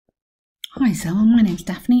Hi Salma, my name's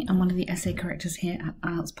Daphne. I'm one of the essay correctors here at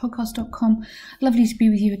IELTSpodcast.com. Lovely to be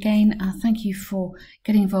with you again. Thank you for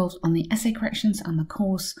getting involved on the essay corrections and the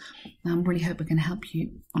course. I really hope we can help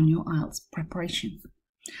you on your IELTS preparation.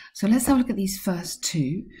 So let's have a look at these first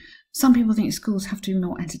two. Some people think schools have to be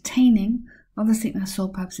more entertaining. Others think their sole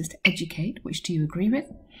purpose is to educate. Which do you agree with?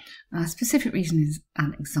 Specific reasons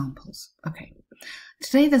and examples. Okay.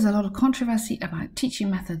 Today there's a lot of controversy about teaching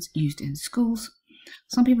methods used in schools.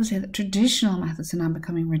 Some people say that traditional methods are now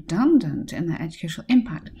becoming redundant in their educational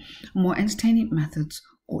impact, and more entertaining methods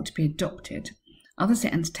ought to be adopted. Others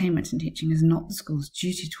say entertainment in teaching is not the school's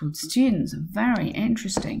duty towards students. Very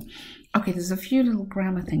interesting. Okay, there's a few little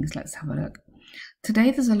grammar things. Let's have a look.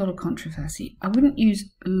 Today there's a lot of controversy. I wouldn't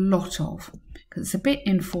use a lot of, because it's a bit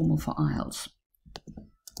informal for IELTS.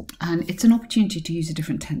 And it's an opportunity to use a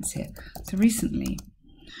different tense here. So recently,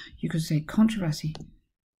 you could say controversy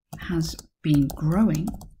has been growing.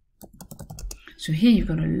 So here you've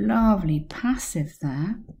got a lovely passive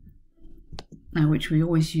there, now which we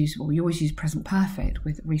always use, well, we always use present perfect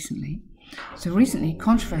with recently. So recently,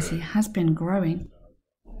 controversy has been growing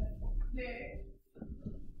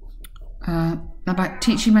about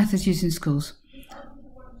teaching methods used in schools.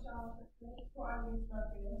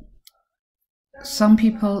 Some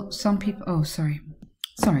people, oh, sorry,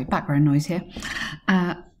 background noise here.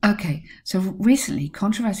 Okay, so recently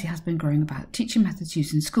controversy has been growing about teaching methods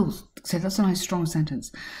used in schools. So that's a nice strong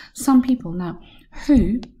sentence. Some people. Now,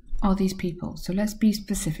 who are these people? So let's be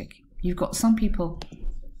specific. You've got some people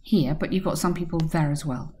here, but you've got some people there as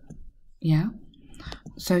well. Yeah?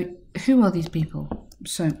 So who are these people?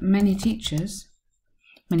 So many teachers,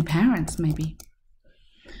 many parents maybe,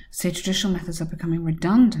 say traditional methods are becoming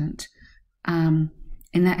redundant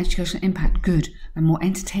in their educational impact. Good, and more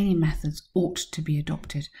entertaining methods ought to be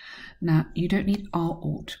adopted. Now, you don't need are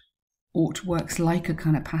ought. Ought works like a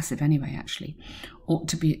kind of passive anyway, actually. Ought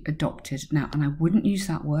to be adopted. Now, and I wouldn't use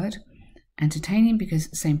that word, entertaining, because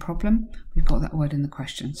same problem. We've got that word in the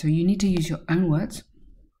question. So you need to use your own words,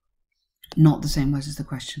 not the same words as the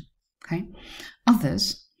question. Okay?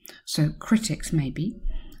 Others, so critics maybe,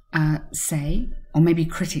 say, or maybe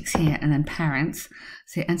critics here and then parents,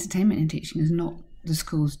 say entertainment in teaching is not the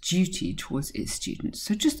school's duty towards its students.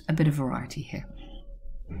 So just a bit of variety here.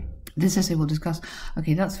 This essay we'll discuss.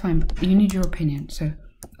 Okay, that's fine, but you need your opinion. So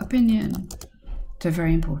opinion, so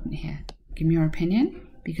very important here. Give me your opinion,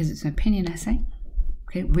 because it's an opinion essay.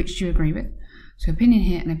 Okay, which do you agree with? So opinion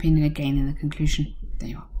here and opinion again in the conclusion. There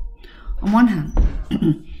you are. On one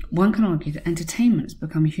hand, one can argue that entertainment has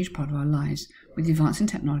become a huge part of our lives with the advance in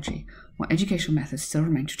technology, while educational methods still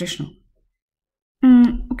remain traditional.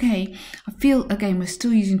 Okay, I feel, again, we're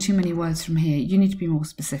still using too many words from here. You need to be more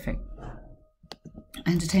specific.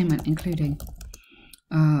 Entertainment, including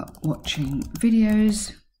watching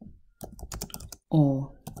videos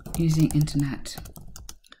or using internet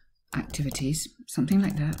activities, something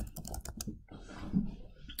like that,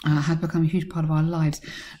 has become a huge part of our lives.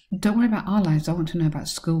 Don't worry about our lives. I want to know about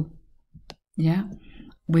school. Yeah?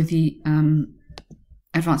 With the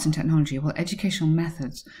advance in technology, well, educational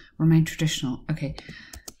methods remain traditional. Okay,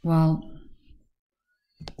 well,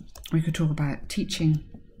 we could talk about teaching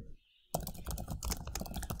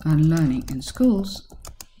and learning in schools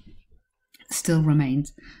still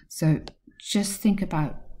remains. So just think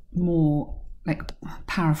about more like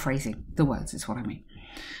paraphrasing the words is what I mean.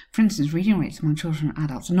 For instance, reading rates among children and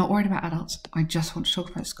adults. I'm not worried about adults. I just want to talk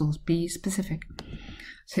about schools. Be specific.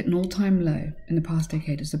 It's hit an all-time low in the past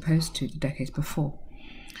decade as opposed to the decades before.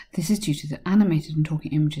 This is due to the animated and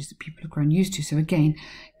talking images that people have grown used to. So again,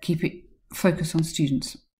 keep it focused on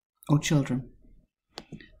students or children.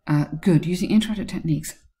 Good. Using interactive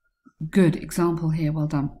techniques. Good example here. Well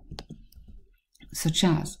done. Such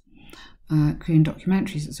as creating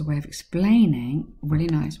documentaries as a way of explaining. Really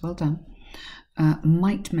nice. Well done.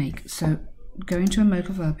 Might make. So go into a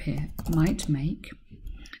modal verb here. Might make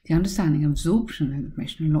the understanding and absorption of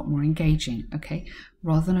information a lot more engaging. Okay,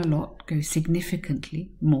 rather than a lot, go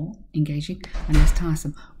significantly more engaging and less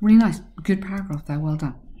tiresome. Really nice. Good paragraph there. Well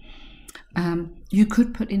done. You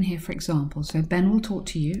could put in here, for example, so Ben will talk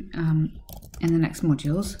to you in the next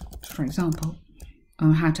modules, for example,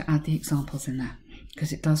 on how to add the examples in there,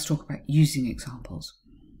 because it does talk about using examples.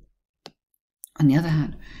 On the other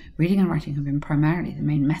hand, reading and writing have been primarily the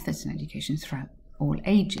main methods in education throughout all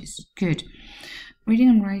ages. Good. Reading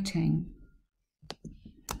and writing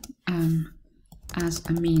as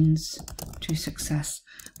a means to success.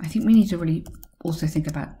 I think we need to really also think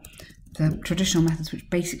about the traditional methods which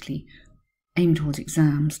basically aim towards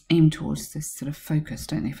exams, aim towards this sort of focus,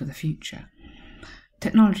 don't they, for the future.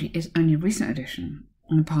 Technology is only a recent addition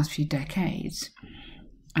in the past few decades.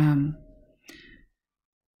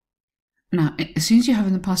 Now, as soon as you have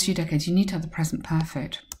in the past few decades, you need to have the present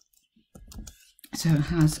perfect. So it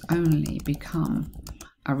has only become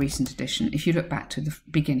a recent addition. If you look back to the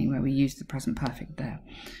beginning where we used the present perfect there,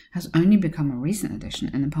 has only become a recent addition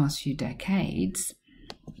in the past few decades.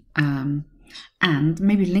 And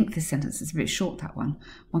maybe link this sentence, it's a bit short, that one.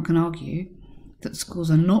 One can argue that schools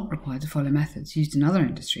are not required to follow methods used in other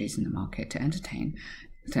industries in the market to entertain,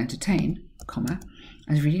 comma,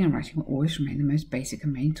 as reading and writing will always remain the most basic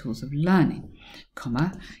and main tools of learning,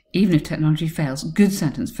 comma, even if technology fails. Good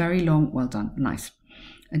sentence, very long, well done, nice.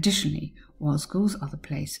 Additionally, while schools are the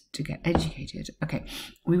place to get educated, okay,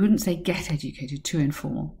 we wouldn't say get educated, too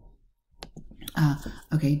informal.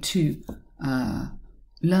 To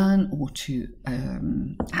learn or to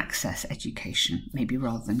access education, maybe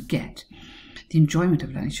rather than get. The enjoyment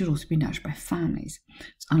of learning should also be nurtured by families.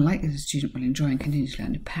 It's unlikely that a student will enjoy and continue to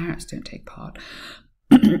learn if parents don't take part.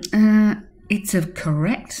 It's a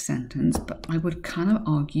correct sentence, but I would kind of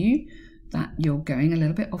argue that you're going a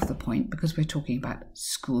little bit off the point because we're talking about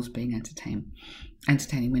schools being entertaining.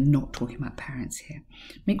 We're not talking about parents here.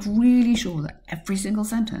 Make really sure that every single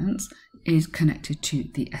sentence is connected to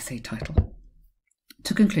the essay title.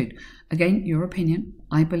 To conclude, again, your opinion,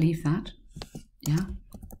 I believe that, yeah.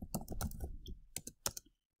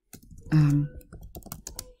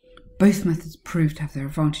 Both methods prove to have their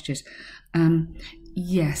advantages.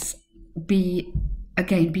 Yes, be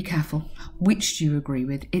careful. Which do you agree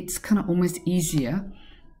with? It's kind of almost easier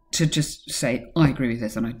to just say, I agree with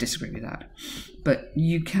this and I disagree with that. But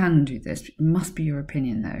you can do this. It must be your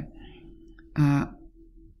opinion, though.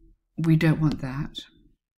 We don't want that.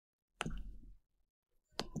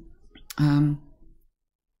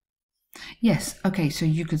 Yes, okay, so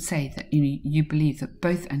you could say that you believe that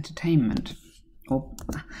both entertainment, or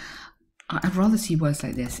I'd rather see words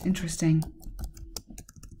like this, interesting,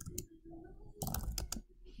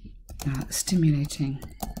 stimulating,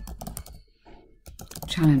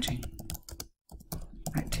 challenging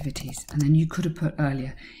activities, and then you could have put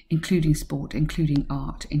earlier, including sport, including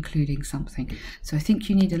art, including something. So I think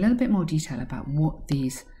you need a little bit more detail about what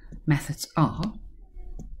these methods are.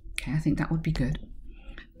 Okay, I think that would be good.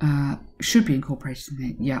 Should be incorporated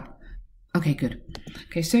in it. Yeah. Okay, good.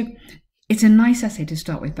 Okay, so it's a nice essay to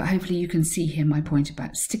start with, but hopefully you can see here my point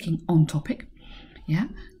about sticking on topic. Yeah,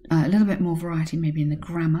 a little bit more variety maybe in the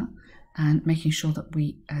grammar and making sure that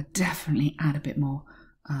we definitely add a bit more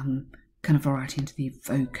kind of variety into the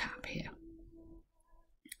vocab here.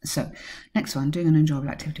 So, next one, doing an enjoyable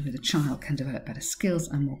activity with a child can develop better skills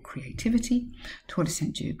and more creativity. To what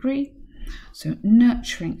extent do you agree? So,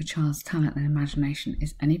 nurturing a child's talent and imagination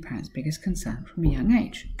is any parent's biggest concern from a young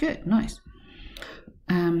age. Good, nice.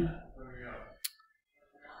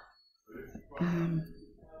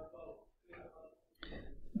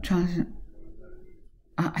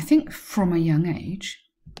 I think from a young age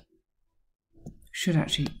should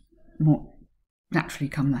actually more naturally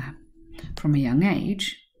come there. From a young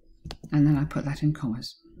age, and then I put that in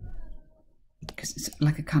commas because it's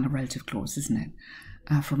like a kind of relative clause, isn't it?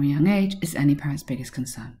 From a young age is any parent's biggest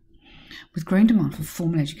concern. With growing demand for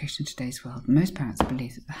formal education in today's world, most parents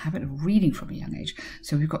believe that the habit of reading from a young age,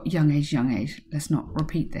 so we've got young age, let's not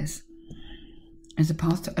repeat this, is a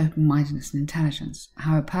path to open-mindedness and intelligence.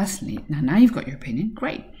 However, personally, now you've got your opinion,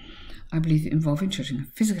 great. I believe that involving children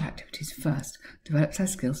in physical activities first develops their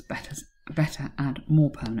skills better and more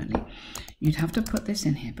permanently. You'd have to put this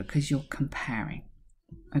in here because you're comparing,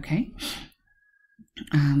 okay?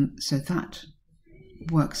 So that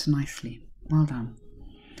works nicely. Well done.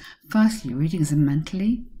 Firstly, reading is a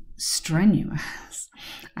mentally strenuous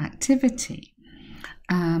activity.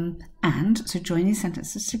 And so join these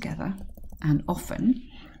sentences together, and often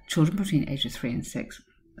children between the ages of 3 and 6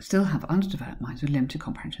 still have underdeveloped minds with limited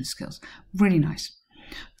comprehension skills. Really nice.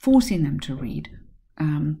 Forcing them to read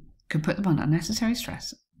could put them under unnecessary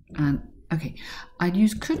stress. And okay, I'd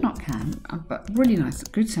use could not can, but really nice,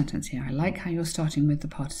 good sentence here. I like how you're starting with the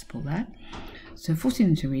participle there. So forcing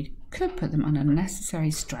them to read could put them under unnecessary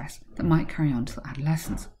stress that might carry on till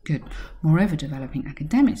adolescence. Good. Moreover, developing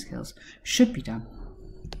academic skills should be done.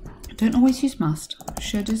 Don't always use must.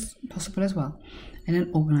 Should is possible as well, in an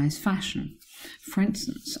organised fashion. For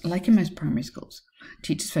instance, like in most primary schools,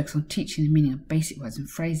 teachers focus on teaching the meaning of basic words and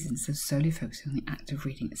phrases instead of solely focusing on the act of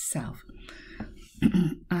reading itself.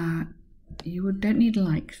 You don't need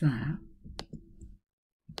like that.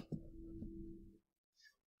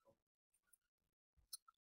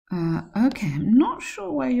 Okay, I'm not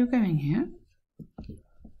sure where you're going here.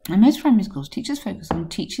 In most primary schools, teachers focus on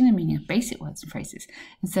teaching the meaning of basic words and phrases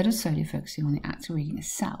instead of solely focusing on the act of reading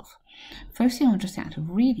itself. Focusing on just the act of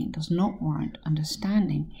reading does not warrant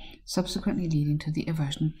understanding, subsequently leading to the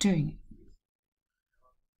aversion of doing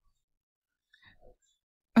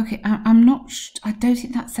Okay, I don't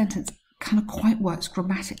think that sentence kind of quite works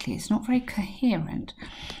grammatically. It's not very coherent.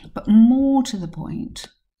 But more to the point,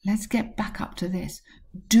 let's get back up to this.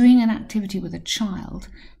 Doing an activity with a child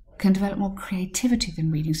can develop more creativity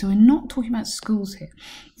than reading. So we're not talking about schools here.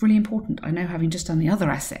 Really important. I know, having just done the other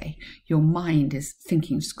essay, your mind is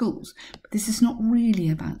thinking schools. But this is not really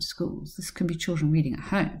about schools. This can be children reading at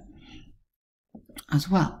home as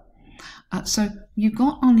well. So you've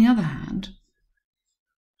got on the other hand,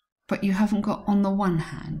 but you haven't got on the one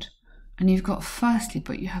hand. And you've got firstly,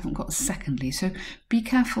 but you haven't got secondly. So be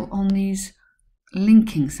careful on these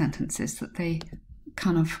linking sentences that they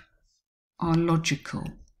kind of are logical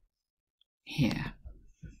here.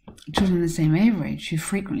 Children in the same age who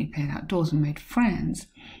frequently played outdoors and made friends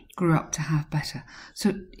grew up to have better.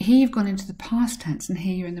 So here you've gone into the past tense and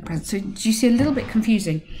here you're in the present. So do you see a little bit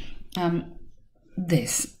confusing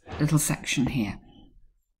this little section here?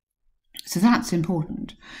 So that's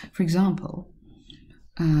important. For example,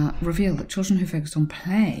 reveal that children who focused on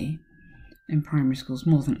play in primary schools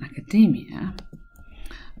more than academia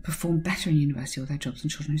perform better in university with their jobs than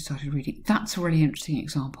children who started reading. That's a really interesting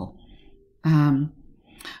example. I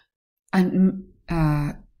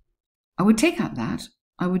would take out that.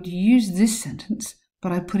 I would use this sentence,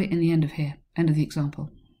 but I'd put it in the end of here, end of the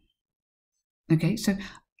example. Okay, so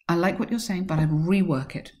I like what you're saying, but I'd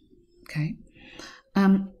rework it. Okay.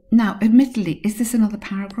 Now, admittedly, is this another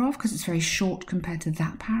paragraph? Because it's very short compared to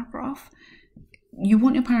that paragraph. You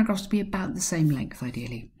want your paragraphs to be about the same length,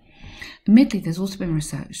 ideally. Admittedly, there's also been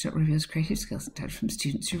research that reveals creative skills and talent from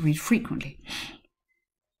students who read frequently.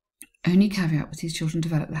 Only caveat was these children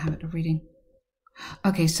develop the habit of reading.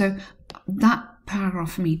 Okay, so that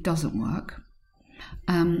paragraph for me doesn't work.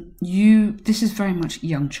 This is very much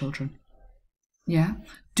young children. Yeah,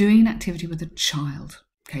 doing an activity with a child.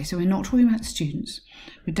 Okay, so we're not talking about students.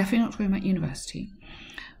 We're definitely not talking about university.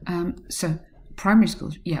 So primary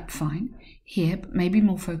schools, yep, fine. Here, but maybe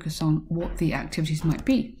more focus on what the activities might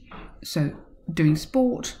be. So doing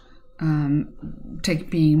sport,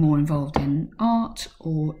 being more involved in art,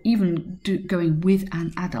 or even going with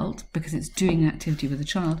an adult because it's doing an activity with a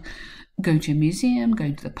child. Going to a museum,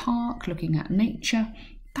 going to the park, looking at nature,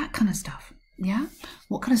 that kind of stuff. Yeah?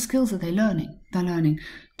 What kind of skills are they learning? They're learning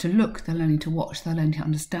to look, they're learning to watch, they're learning to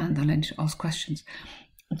understand, they're learning to ask questions.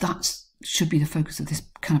 That should be the focus of this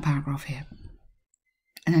kind of paragraph here.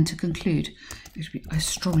 And then to conclude, it should be, I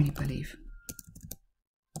strongly believe.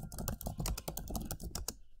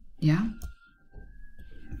 Yeah?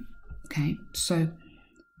 Okay, so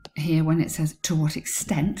here when it says to what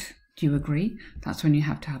extent do you agree, that's when you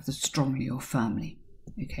have to have the strongly or firmly.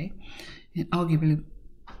 Okay? And arguably,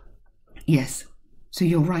 yes, so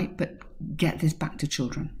you're right, but get this back to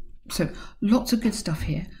children. So lots of good stuff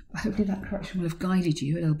here. But hopefully that correction will have guided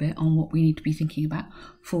you a little bit on what we need to be thinking about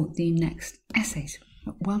for the next essays.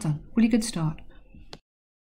 Well done. Really good start.